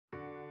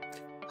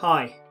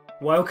Hi,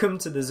 welcome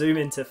to the Zoom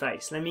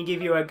interface. Let me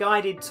give you a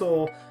guided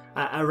tour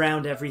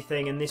around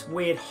everything and this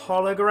weird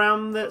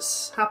hologram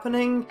that's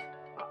happening.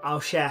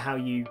 I'll share how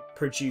you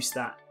produce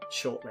that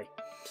shortly.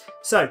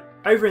 So,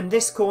 over in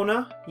this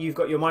corner, you've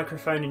got your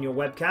microphone and your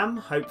webcam.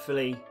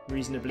 Hopefully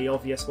reasonably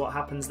obvious what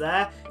happens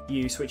there.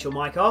 You switch your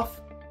mic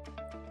off.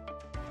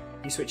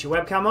 You switch your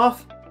webcam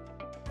off.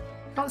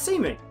 Can't see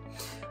me.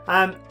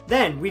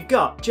 Then we've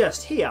got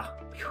just here,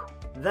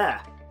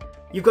 there,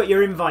 you've got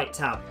your invite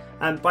tab.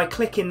 By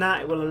clicking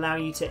that, it will allow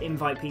you to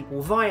invite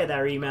people via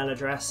their email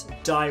address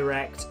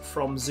direct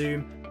from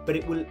Zoom, but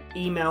it will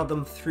email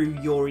them through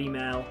your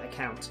email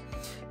account.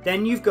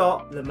 Then you've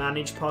got the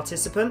manage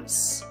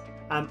participants.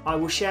 I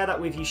will share that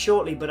with you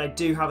shortly, but I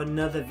do have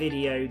another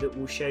video that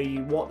will show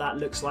you what that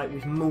looks like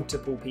with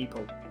multiple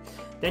people.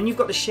 Then you've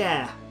got the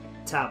share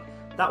tab.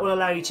 That will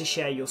allow you to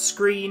share your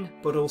screen,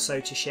 but also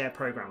to share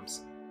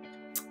programs.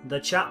 The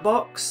chat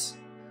box.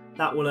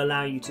 That will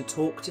allow you to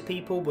talk to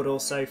people, but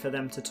also for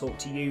them to talk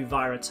to you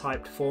via a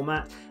typed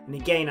format. And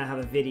again, I have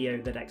a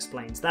video that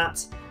explains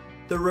that.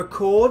 The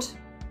record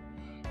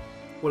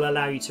will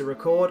allow you to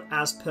record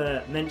as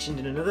per mentioned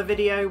in another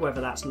video,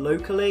 whether that's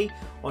locally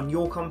on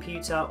your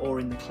computer or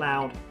in the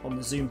cloud on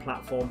the Zoom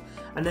platform.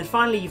 And then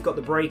finally, you've got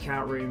the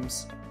breakout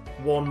rooms.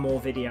 One more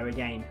video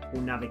again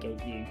will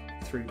navigate you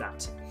through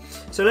that.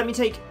 So let me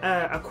take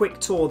a quick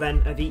tour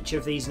then of each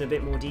of these in a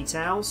bit more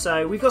detail.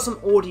 So we've got some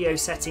audio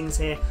settings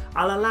here.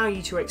 I'll allow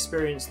you to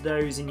experience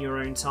those in your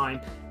own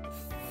time.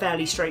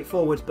 Fairly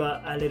straightforward,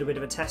 but a little bit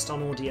of a test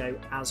on audio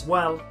as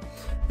well.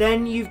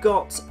 Then you've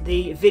got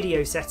the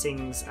video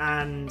settings,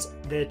 and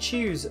the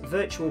choose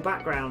virtual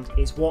background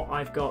is what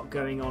I've got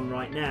going on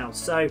right now.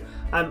 So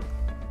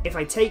if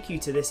I take you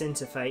to this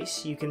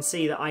interface, you can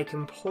see that I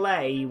can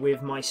play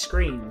with my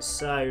screens.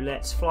 So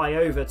let's fly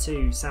over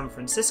to San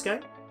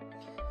Francisco.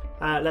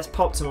 Let's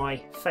pop to my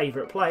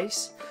favourite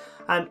place.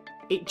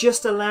 It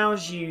just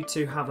allows you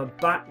to have a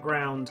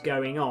background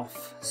going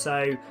off.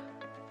 So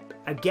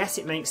I guess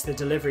it makes the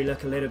delivery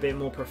look a little bit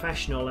more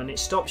professional, and it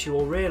stops you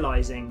all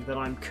realising that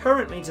I'm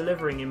currently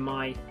delivering in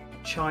my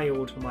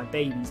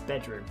baby's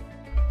bedroom.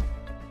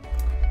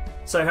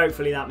 So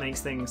hopefully that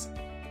makes things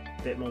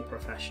a bit more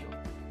professional.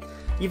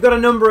 You've got a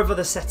number of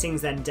other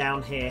settings then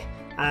down here.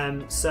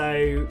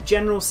 So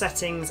general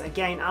settings,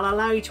 again, I'll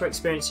allow you to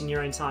experience in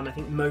your own time. I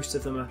think most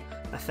of them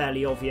are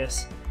fairly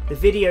obvious. The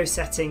video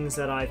settings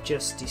that I've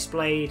just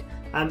displayed.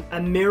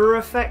 A mirror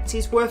effect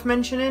is worth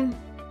mentioning.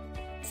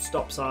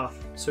 Stops our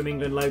Swim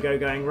England logo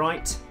going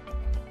right.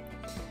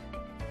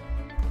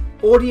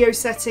 Audio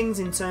settings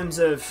in terms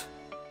of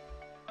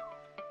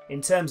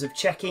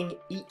checking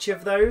each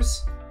of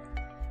those.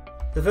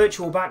 The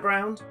virtual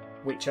background,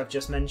 which I've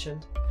just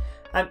mentioned.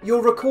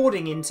 Your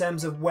recording in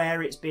terms of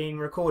where it's being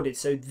recorded.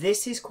 So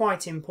this is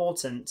quite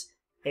important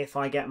if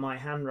I get my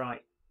hand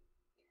right.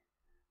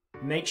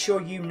 Make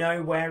sure you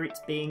know where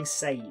it's being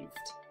saved.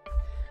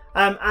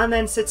 And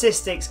then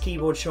statistics,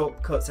 keyboard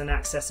shortcuts and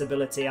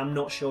accessibility. I'm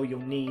not sure you'll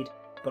need,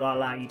 but I'll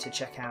allow you to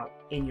check out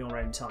in your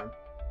own time.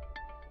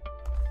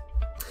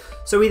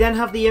 So we then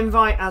have the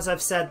invite, as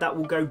I've said, that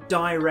will go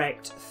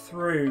direct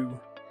through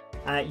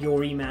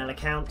your email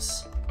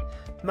accounts.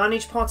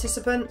 Manage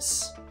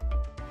participants.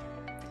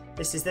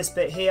 This is this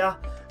bit here,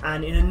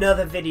 and in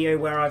another video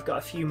where I've got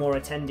a few more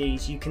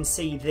attendees, you can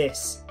see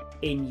this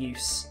in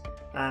use,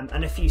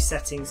 and a few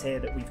settings here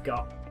that we've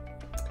got.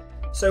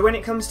 So when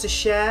it comes to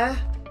share,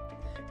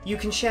 you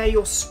can share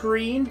your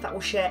screen. That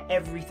will share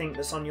everything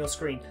that's on your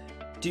screen.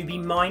 Do be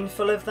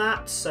mindful of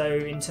that. So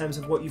in terms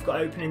of what you've got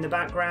open in the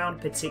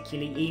background,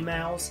 particularly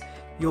emails,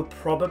 you're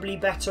probably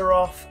better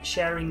off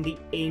sharing the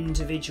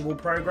individual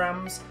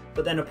programs.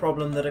 But then a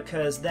problem that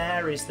occurs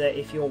there is that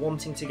if you're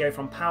wanting to go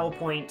from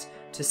PowerPoint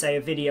to, say,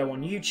 a video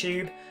on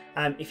YouTube,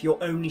 if you're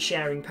only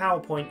sharing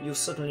PowerPoint, you'll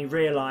suddenly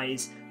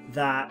realise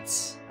that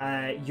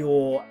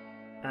your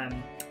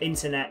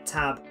internet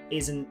tab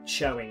isn't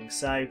showing.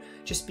 So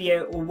just be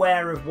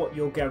aware of what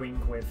you're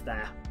going with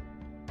there.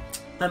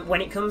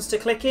 When it comes to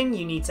clicking,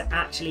 you need to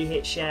actually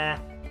hit share,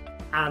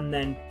 and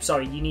then,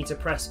 sorry, you need to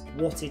press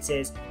what it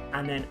is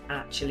and then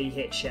actually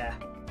hit share.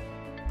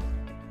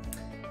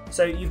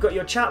 So you've got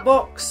your chat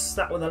box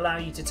that will allow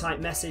you to type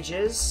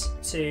messages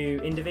to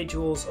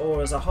individuals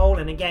or as a whole,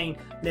 and again,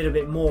 a little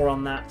bit more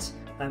on that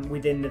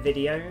within the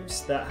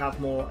videos that have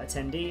more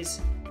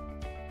attendees.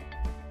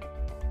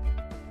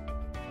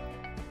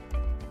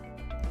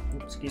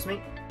 Excuse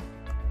me.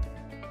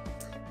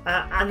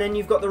 And then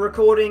you've got the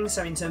recording,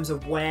 so in terms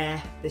of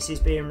where this is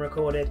being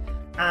recorded,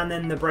 and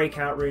then the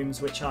breakout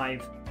rooms, which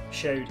I've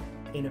showed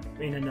in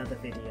another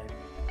video.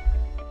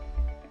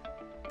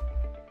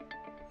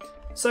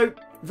 So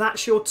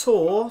that's your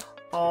tour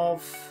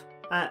of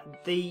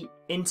the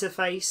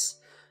interface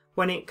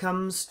when it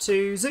comes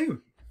to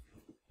Zoom.